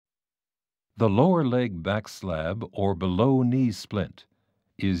The lower leg backslab or below-knee splint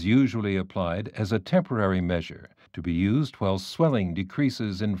is usually applied as a temporary measure to be used while swelling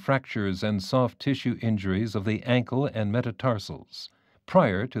decreases in fractures and soft tissue injuries of the ankle and metatarsals,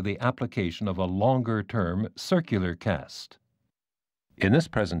 prior to the application of a longer-term circular cast. In this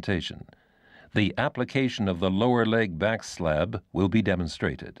presentation, the application of the lower leg backslab will be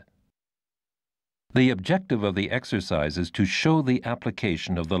demonstrated. The objective of the exercise is to show the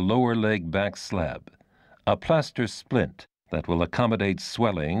application of the lower leg backslab, a plaster splint that will accommodate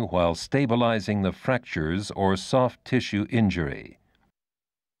swelling while stabilizing the fractures or soft tissue injury.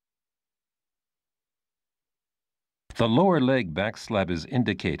 The lower leg backslab is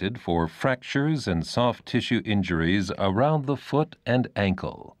indicated for fractures and soft tissue injuries around the foot and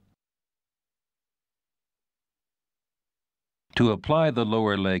ankle. To apply the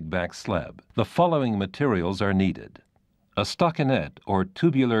lower leg backslab, the following materials are needed: a stockinette or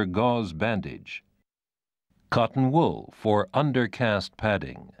tubular gauze bandage, cotton wool for undercast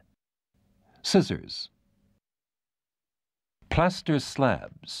padding, scissors, plaster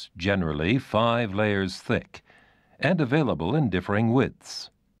slabs, generally 5 layers thick and available in differing widths,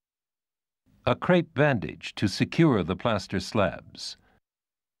 a crepe bandage to secure the plaster slabs,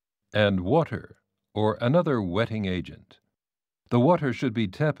 and water or another wetting agent. The water should be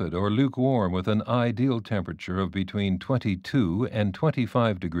tepid or lukewarm with an ideal temperature of between 22 and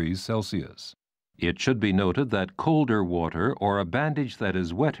 25 degrees Celsius. It should be noted that colder water or a bandage that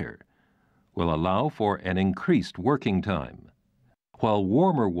is wetter will allow for an increased working time, while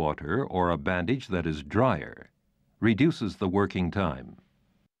warmer water or a bandage that is drier reduces the working time.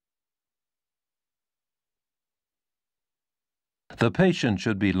 The patient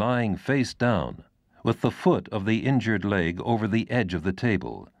should be lying face down, with the foot of the injured leg over the edge of the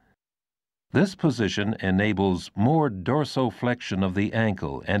table. This position enables more dorsoflexion of the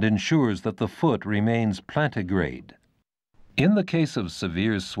ankle and ensures that the foot remains plantigrade. In the case of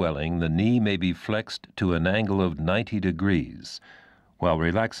severe swelling, the knee may be flexed to an angle of 90 degrees, while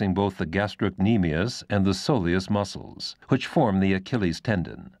relaxing both the gastrocnemius and the soleus muscles, which form the Achilles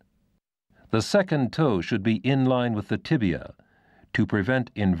tendon. The second toe should be in line with the tibia, to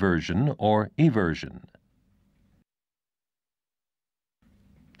prevent inversion or eversion.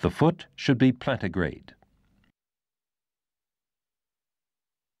 The foot should be plantigrade.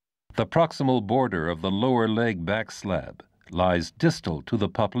 The proximal border of the lower leg backslab lies distal to the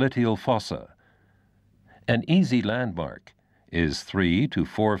popliteal fossa. An easy landmark is 3 to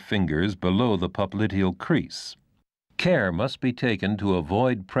 4 fingers below the popliteal crease. Care must be taken to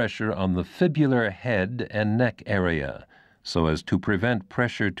avoid pressure on the fibular head and neck area, so as to prevent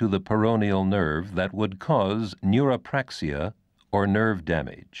pressure to the peroneal nerve that would cause neuropraxia or nerve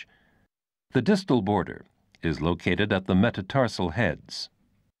damage. The distal border is located at the metatarsal heads.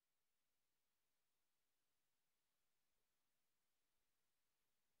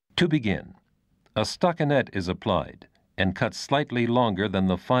 To begin, a stockinette is applied and cut slightly longer than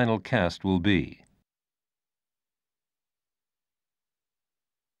the final cast will be.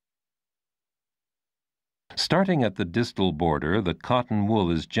 Starting at the distal border, the cotton wool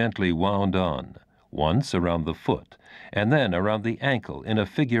is gently wound on, once around the foot, and then around the ankle in a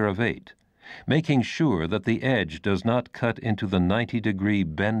figure of 8, making sure that the edge does not cut into the 90-degree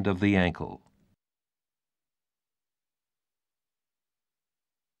bend of the ankle.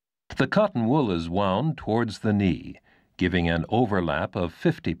 The cotton wool is wound towards the knee, giving an overlap of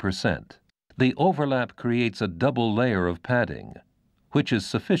 50%. The overlap creates a double layer of padding, which is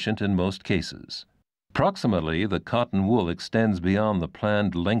sufficient in most cases. Proximally, the cotton wool extends beyond the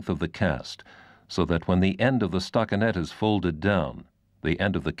planned length of the cast, so that when the end of the stockinette is folded down, the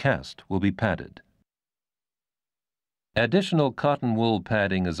end of the cast will be padded. Additional cotton wool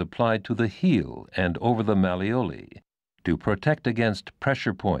padding is applied to the heel and over the malleoli to protect against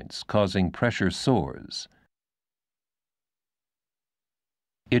pressure points causing pressure sores.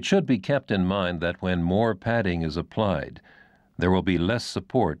 It should be kept in mind that when more padding is applied, there will be less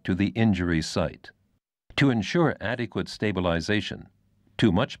support to the injury site. To ensure adequate stabilization,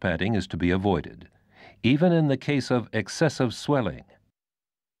 too much padding is to be avoided, even in the case of excessive swelling.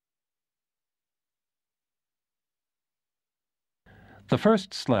 The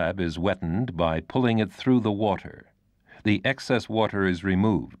first slab is wettened by pulling it through the water. The excess water is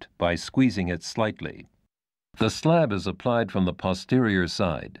removed by squeezing it slightly. The slab is applied from the posterior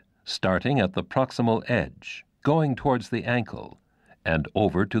side, starting at the proximal edge, going towards the ankle, and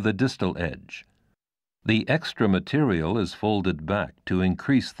over to the distal edge. The extra material is folded back to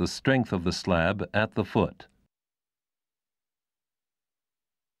increase the strength of the slab at the foot.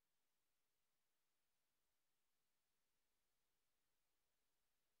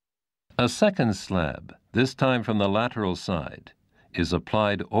 A second slab, this time from the lateral side, is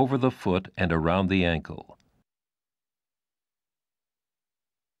applied over the foot and around the ankle.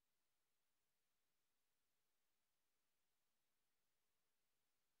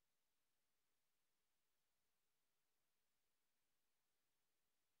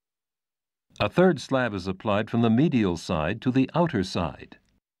 A third slab is applied from the medial side to the outer side.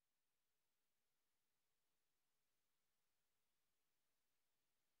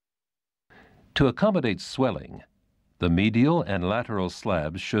 To accommodate swelling, the medial and lateral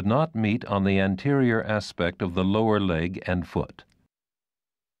slabs should not meet on the anterior aspect of the lower leg and foot.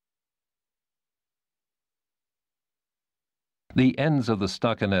 The ends of the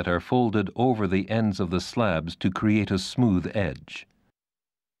stockinette are folded over the ends of the slabs to create a smooth edge.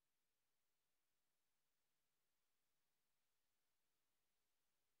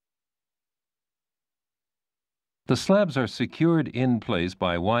 The slabs are secured in place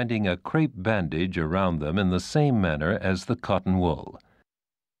by winding a crepe bandage around them in the same manner as the cotton wool.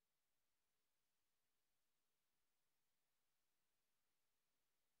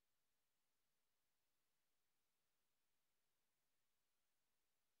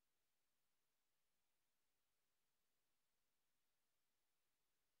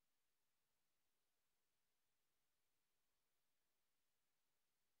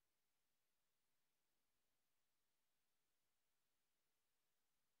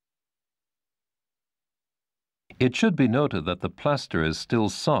 It should be noted that the plaster is still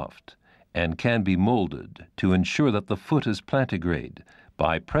soft and can be molded to ensure that the foot is plantigrade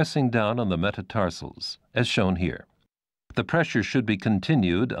by pressing down on the metatarsals, as shown here. The pressure should be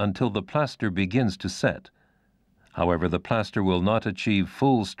continued until the plaster begins to set. However, the plaster will not achieve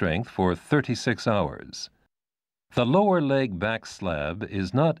full strength for 36 hours. The lower leg back slab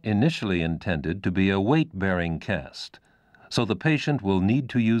is not initially intended to be a weight-bearing cast, so the patient will need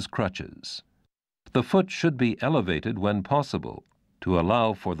to use crutches. The foot should be elevated when possible to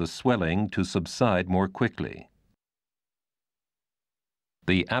allow for the swelling to subside more quickly.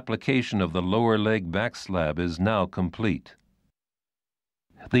 The application of the lower leg back slab is now complete.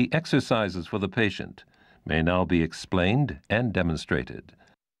 The exercises for the patient may now be explained and demonstrated.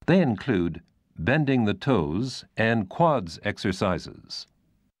 They include bending the toes and quads exercises.